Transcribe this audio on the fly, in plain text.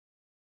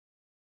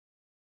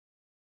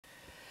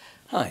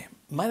Hi,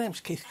 my name's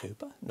Keith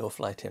Cooper,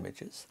 Northlight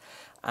Images,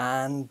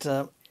 and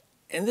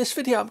in this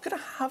video I'm going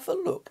to have a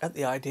look at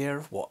the idea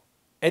of what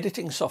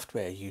editing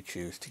software you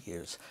choose to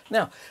use.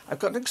 Now, I've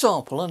got an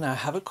example and I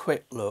have a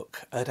quick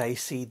look at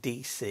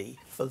ACDSee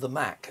for the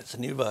Mac. It's a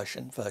new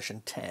version,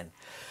 version 10.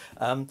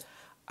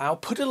 I'll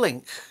put a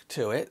link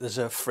to it. There's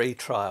a free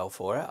trial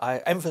for it. I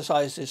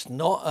emphasize it's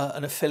not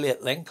an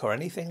affiliate link or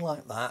anything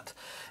like that.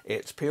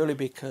 It's purely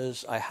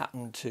because I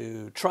happened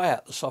to try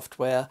out the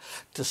software,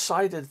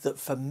 decided that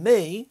for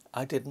me,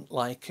 I didn't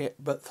like it,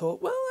 but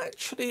thought, well,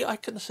 actually, I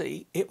can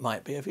see it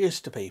might be of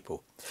use to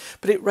people.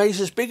 But it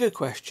raises bigger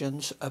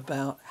questions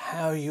about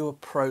how you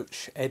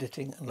approach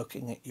editing and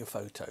looking at your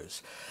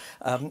photos.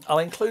 I'll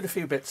include a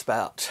few bits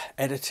about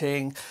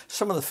editing,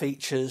 some of the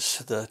features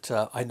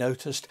that I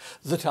noticed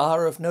that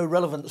are of no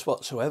relevance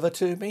whatsoever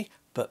to me,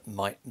 but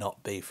might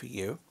not be for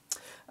you.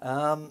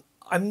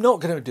 I'm not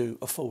going to do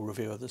a full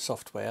review of the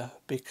software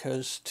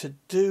because to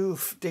do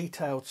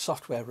detailed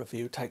software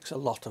review takes a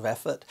lot of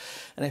effort,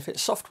 and if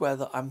it's software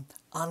that I'm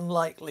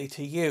unlikely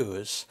to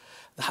use,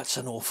 that's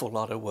an awful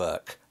lot of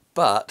work.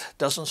 But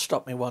doesn't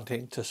stop me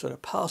wanting to sort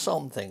of pass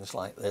on things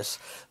like this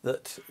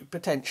that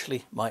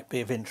potentially might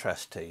be of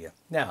interest to you.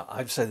 Now,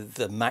 I've said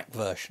the Mac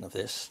version of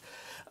this.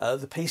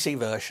 The PC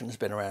version has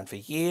been around for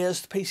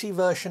years. The PC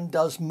version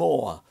does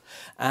more.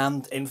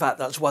 And in fact,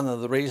 that's one of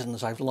the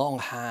reasons I've long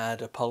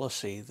had a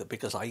policy that,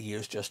 because I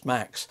use just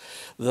Macs,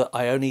 that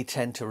I only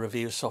tend to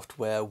review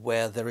software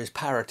where there is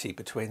parity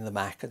between the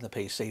Mac and the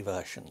PC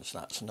versions.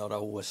 That's not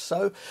always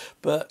so,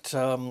 but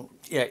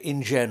yeah,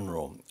 in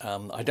general,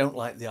 I don't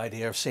like the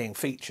idea of seeing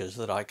features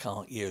that I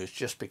can't use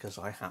just because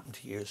I happen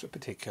to use a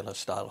particular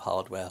style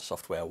hardware,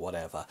 software,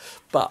 whatever.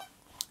 But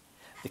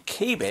the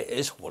key bit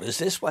is, what does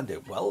this one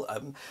do? Well,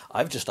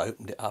 I've just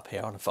opened it up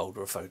here on a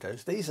folder of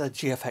photos. These are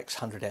GFX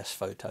 100S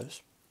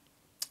photos,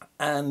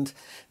 and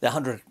they're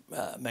 100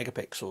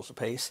 megapixels a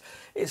piece.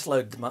 It's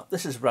loaded them up.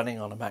 This is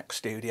running on a Mac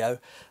Studio.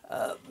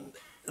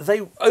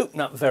 They open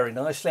up very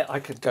nicely.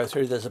 I could go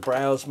through, there's a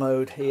browse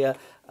mode here.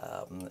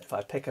 If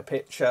I pick a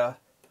picture,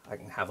 I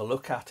can have a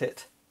look at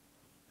it.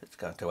 It's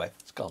going to away,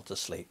 it's gone to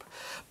sleep.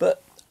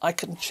 But I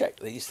can check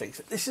these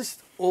things. This is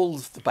all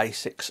of the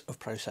basics of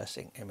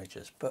processing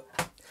images. But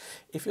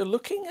if you're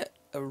looking at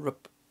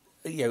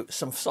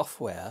some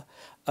software,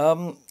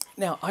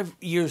 now I've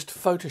used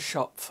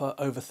Photoshop for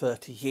over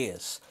 30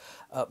 years.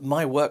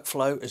 My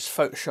workflow is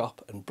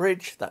Photoshop and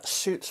Bridge. That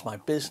suits my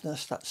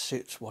business. That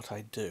suits what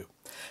I do.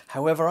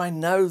 However, I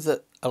know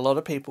that a lot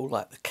of people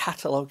like the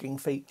cataloging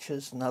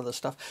features and other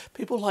stuff.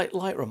 People like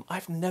Lightroom.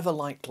 I've never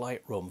liked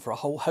Lightroom for a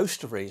whole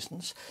host of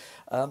reasons.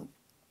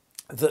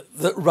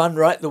 That run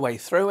right the way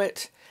through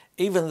it,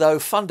 even though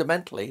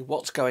fundamentally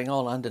what's going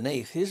on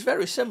underneath is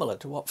very similar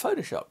to what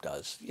Photoshop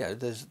does. You know,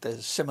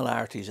 there's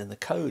similarities in the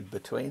code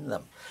between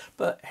them.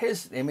 But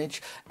here's the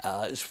image.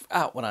 It's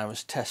out when I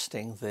was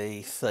testing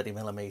the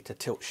 30mm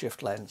tilt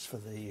shift lens for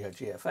the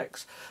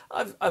GFX.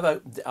 I've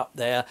opened it up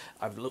there.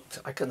 I've looked.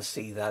 I can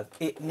see that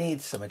it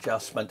needs some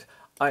adjustment.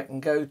 I can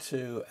go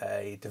to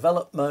a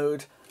develop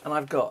mode, and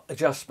I've got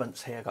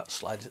adjustments here. I've got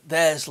slides.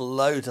 There's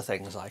loads of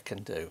things I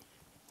can do.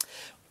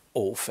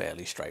 All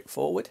fairly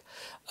straightforward.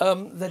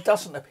 There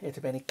doesn't appear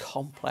to be any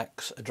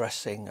complex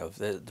addressing of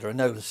there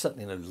are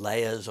certainly no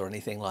layers or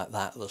anything like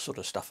that, the sort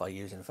of stuff I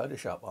use in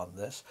Photoshop on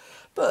this,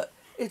 but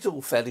it's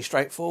all fairly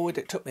straightforward.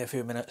 It took me a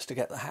few minutes to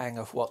get the hang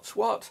of what's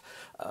what.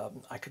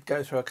 I could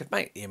go through, I could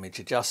make the image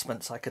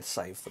adjustments, I could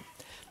save them.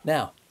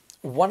 Now,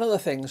 one of the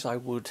things I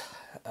would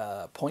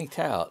point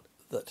out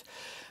that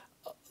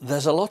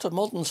there's a lot of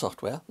modern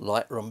software,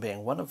 Lightroom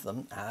being one of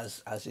them,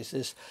 as is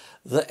this,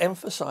 that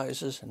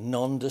emphasizes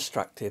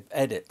non-destructive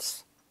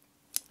edits.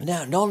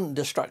 Now,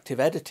 non-destructive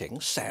editing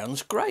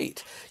sounds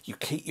great. You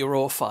keep your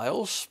raw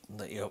files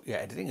that you're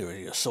editing,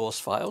 your source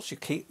files, you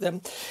keep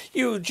them,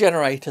 you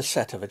generate a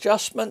set of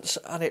adjustments,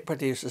 and it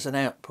produces an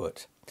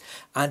output.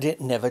 And it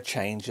never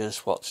changes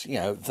what's,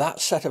 that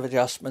set of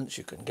adjustments.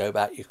 You can go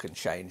back, you can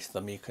change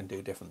them, you can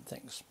do different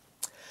things.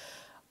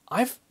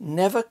 I've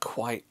never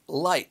quite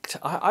liked.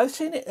 I've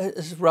seen it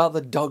as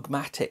rather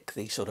dogmatic.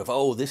 The sort of,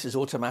 oh, this is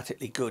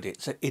automatically good.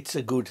 It's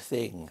a good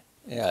thing.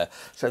 Yeah.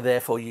 So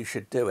therefore you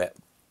should do it.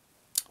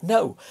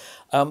 No,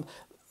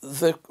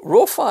 the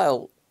raw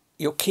file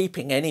you're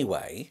keeping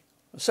anyway.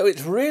 So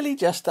it's really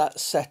just that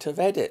set of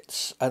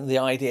edits and the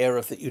idea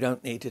of that you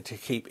don't need to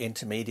keep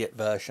intermediate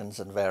versions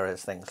and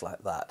various things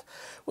like that.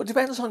 Well, it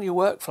depends on your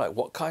workflow,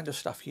 what kind of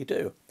stuff you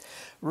do.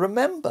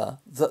 Remember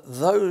that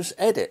those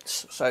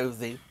edits, so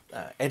the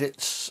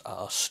edits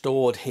are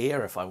stored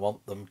here if I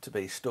want them to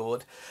be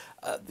stored.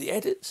 The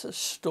edits are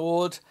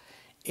stored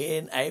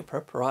in a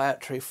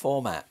proprietary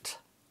format.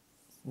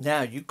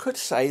 Now, you could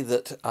say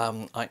that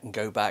I can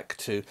go back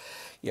to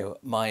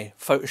my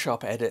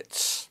Photoshop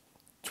edits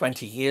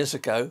 20 years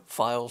ago,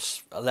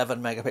 files,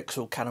 11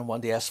 megapixel Canon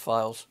 1DS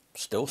files,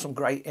 still some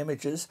great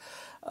images,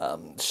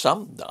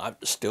 some that I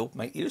still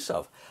make use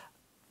of.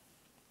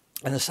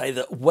 And I say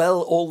that,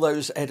 well, all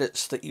those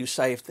edits that you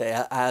saved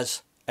there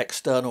as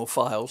external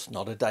files,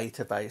 not a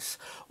database.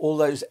 All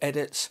those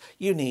edits,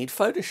 you need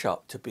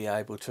Photoshop to be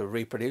able to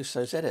reproduce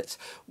those edits.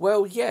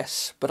 Well,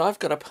 yes, but I've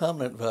got a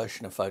permanent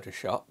version of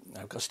Photoshop.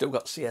 Still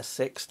got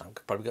CS6, and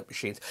I've probably got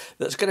machines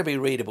that's going to be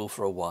readable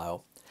for a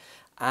while.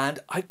 And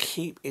I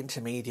keep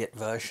intermediate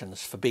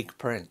versions for big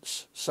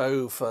prints.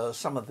 So for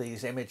some of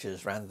these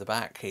images around the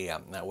back here,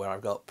 now where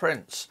I've got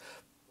prints,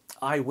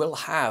 I will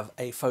have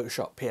a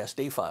Photoshop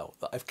PSD file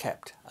that I've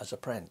kept as a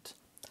print.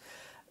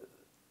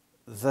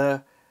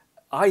 The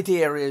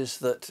idea is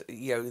that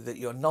that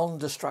you're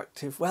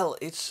non-destructive. Well,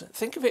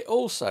 think of it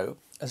also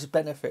as a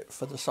benefit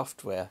for the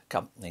software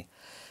company.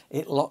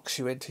 It locks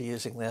you into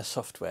using their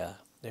software.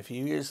 If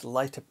you use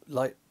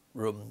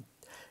Lightroom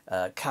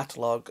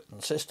catalog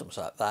and systems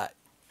like that,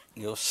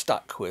 you're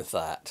stuck with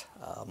that.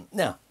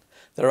 Now,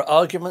 there are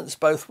arguments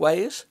both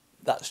ways.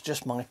 That's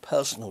just my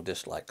personal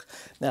dislike.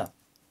 Now,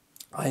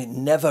 I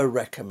never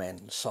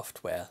recommend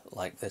software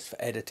like this for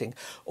editing.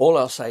 All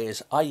I'll say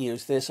is I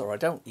use this or I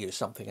don't use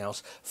something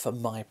else for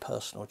my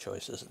personal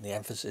choices, and the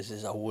emphasis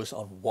is always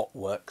on what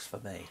works for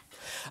me.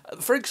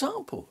 For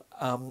example,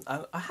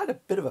 I had a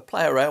bit of a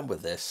play around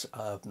with this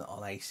on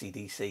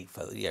ACDSee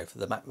for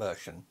the Mac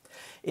version.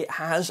 It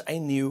has a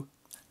new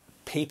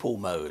people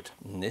mode,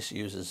 and this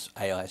uses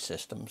AI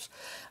systems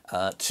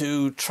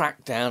to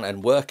track down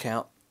and work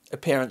out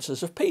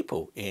appearances of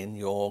people in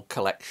your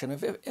collection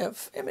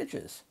of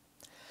images.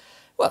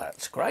 Well,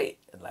 that's great.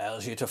 It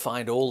allows you to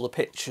find all the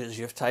pictures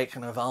you've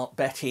taken of Aunt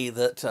Betty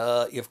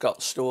that you've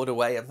got stored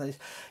away and things.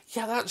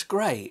 Yeah, that's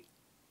great.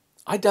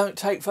 I don't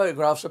take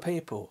photographs of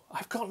people.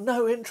 I've got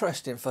no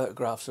interest in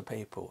photographs of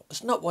people.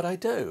 It's not what I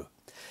do.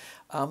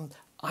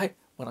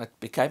 When I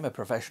became a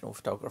professional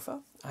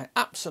photographer, I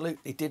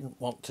absolutely didn't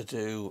want to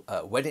do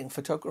wedding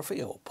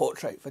photography or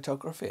portrait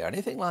photography or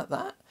anything like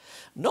that.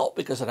 Not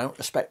because I don't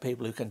respect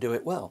people who can do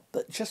it well,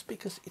 but just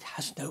because it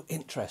has no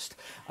interest.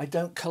 I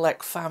don't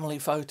collect family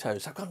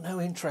photos. I've got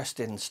no interest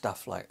in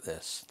stuff like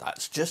this.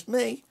 That's just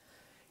me.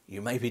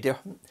 You may be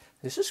different.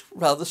 This is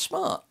rather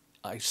smart.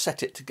 I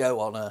set it to go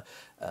on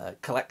a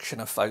collection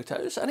of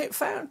photos and it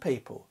found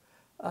people.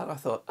 And I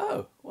thought,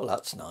 oh, well,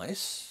 that's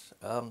nice.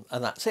 And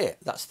that's it.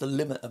 That's the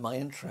limit of my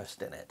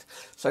interest in it.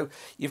 So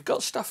you've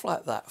got stuff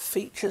like that,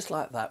 features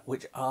like that,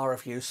 which are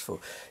of useful.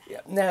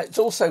 Yeah. Now, it's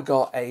also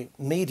got a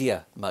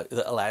media mode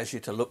that allows you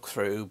to look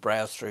through,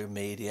 browse through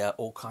media,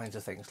 all kinds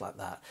of things like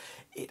that.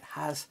 It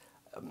has,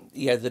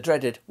 the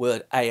dreaded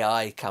word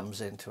AI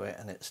comes into it,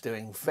 and it's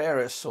doing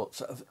various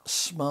sorts of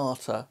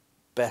smarter,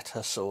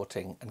 better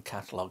sorting and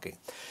cataloguing.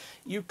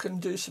 You can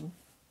do some,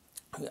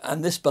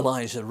 and this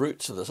belies the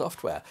roots of the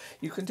software,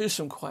 you can do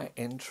some quite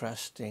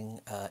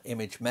interesting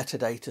image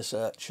metadata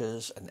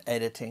searches and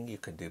editing. You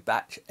can do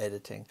batch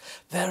editing.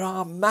 There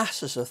are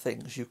masses of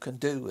things you can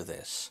do with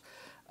this.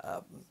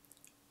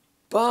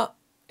 But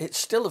it's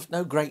still of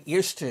no great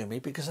use to me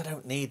because I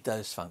don't need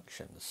those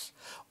functions.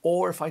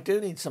 Or if I do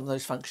need some of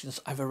those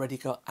functions, I've already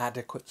got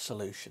adequate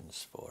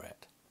solutions for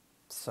it.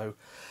 So,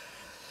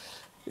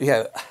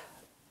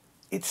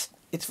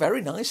 it's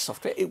very nice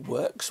software. It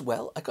works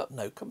well. I got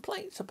no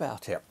complaints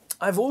about it.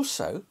 I've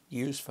also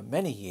used for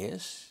many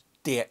years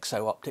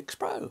DxO Optics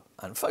Pro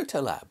and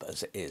Photolab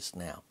as it is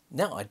now.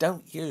 Now, I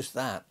don't use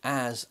that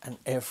as an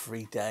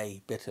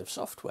everyday bit of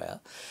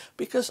software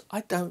because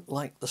I don't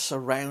like the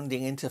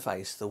surrounding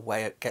interface, the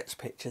way it gets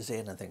pictures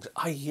in and things.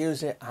 I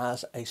use it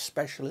as a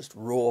specialist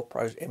raw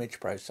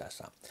image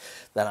processor.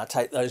 Then I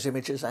take those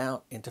images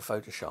out into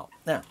Photoshop.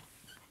 Now,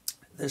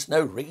 there's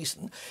no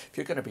reason, if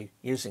you're going to be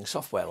using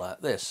software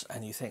like this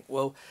and you think,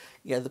 well,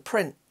 yeah, the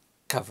print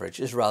coverage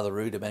is rather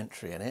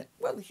rudimentary in it,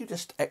 well, you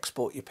just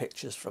export your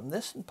pictures from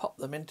this and pop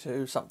them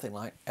into something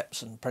like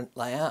Epson Print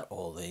Layout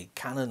or the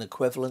Canon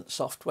equivalent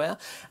software,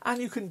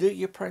 and you can do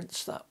your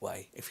prints that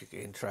way if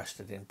you're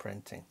interested in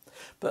printing.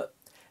 But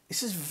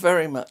this is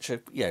very much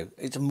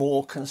it's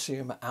more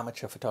consumer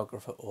amateur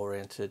photographer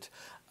oriented.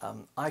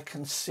 I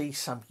can see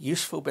some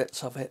useful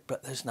bits of it,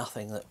 but there's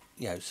nothing that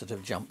sort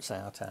of jumps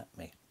out at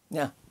me.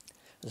 Now,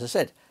 as I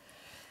said,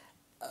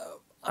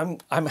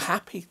 I'm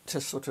happy to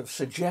sort of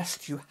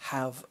suggest you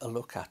have a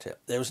look at it.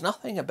 There was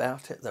nothing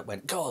about it that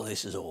went, God,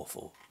 this is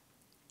awful.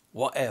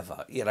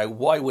 Whatever,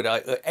 why would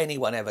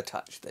anyone ever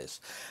touch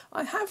this?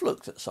 I have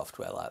looked at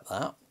software like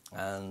that,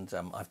 and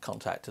I've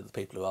contacted the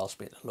people who asked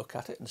me to look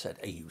at it and said,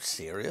 are you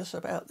serious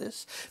about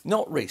this?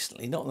 Not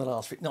recently, not in the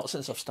last week, not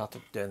since I've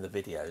started doing the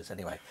videos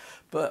anyway,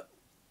 but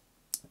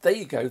there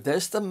you go,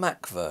 there's the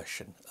Mac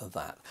version of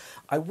that.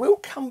 I will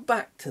come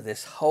back to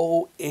this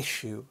whole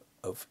issue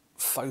of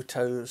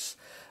photos,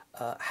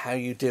 how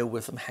you deal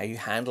with them, how you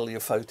handle your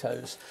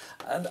photos.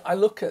 And I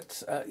look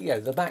at,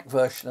 the Mac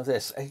version of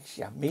this.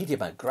 Media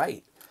mode,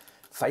 great.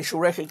 Facial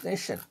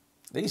recognition.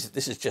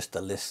 This is just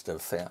a list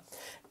of,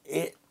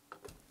 it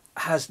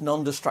has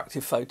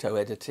non-destructive photo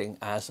editing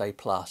as a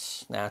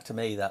plus. Now, to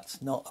me,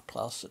 that's not a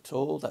plus at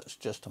all. That's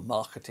just a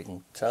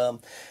marketing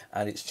term,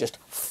 and it's just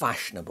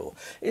fashionable.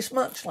 It's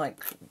much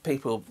like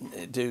people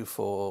do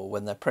for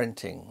when they're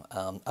printing,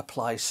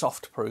 apply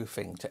soft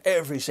proofing to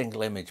every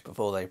single image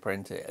before they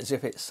print it, as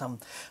if it's some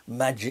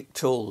magic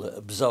tool that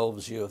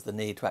absolves you of the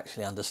need to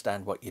actually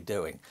understand what you're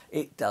doing.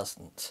 It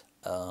doesn't.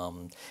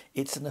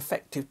 It's an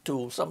effective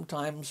tool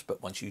sometimes,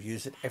 but once you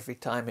use it every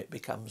time, it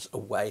becomes a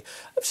way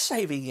of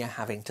saving you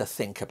having to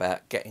think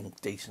about getting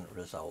decent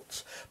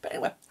results. But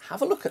anyway,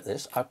 have a look at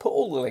this. I put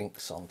all the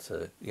links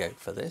onto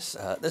for this.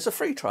 There's a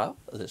free trial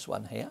of this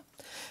one here.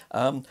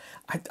 I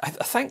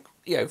thank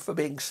for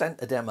being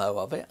sent a demo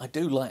of it. I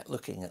do like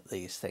looking at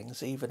these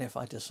things, even if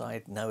I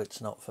decide no,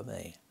 it's not for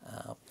me.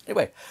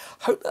 Anyway,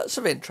 hope that's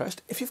of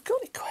interest. If you've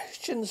got any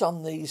questions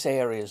on these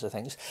areas of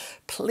things,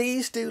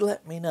 please do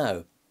let me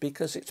know,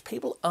 because it's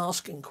people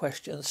asking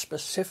questions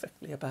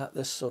specifically about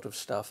this sort of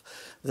stuff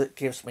that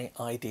gives me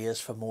ideas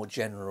for more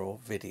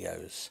general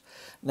videos.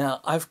 Now,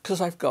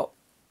 because I've got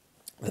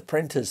the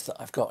printers that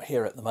I've got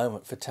here at the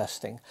moment for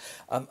testing,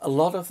 a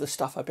lot of the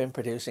stuff I've been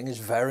producing is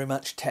very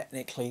much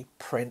technically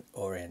print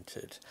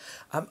oriented.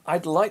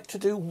 I'd like to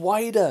do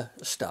wider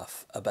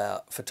stuff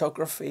about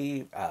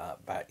photography,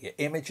 about your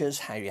images,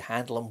 how you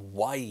handle them,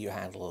 why you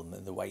handle them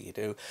in the way you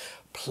do.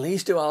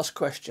 Please do ask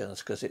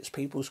questions, because it's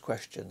people's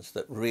questions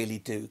that really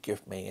do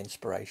give me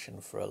inspiration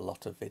for a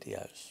lot of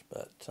videos.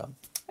 But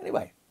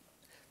anyway,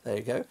 there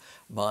you go,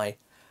 my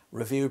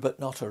review but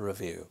not a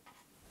review.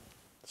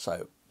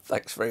 So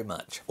thanks very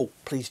much. Oh,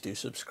 please do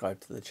subscribe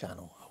to the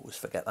channel. I always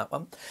forget that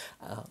one.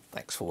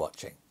 Thanks for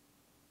watching.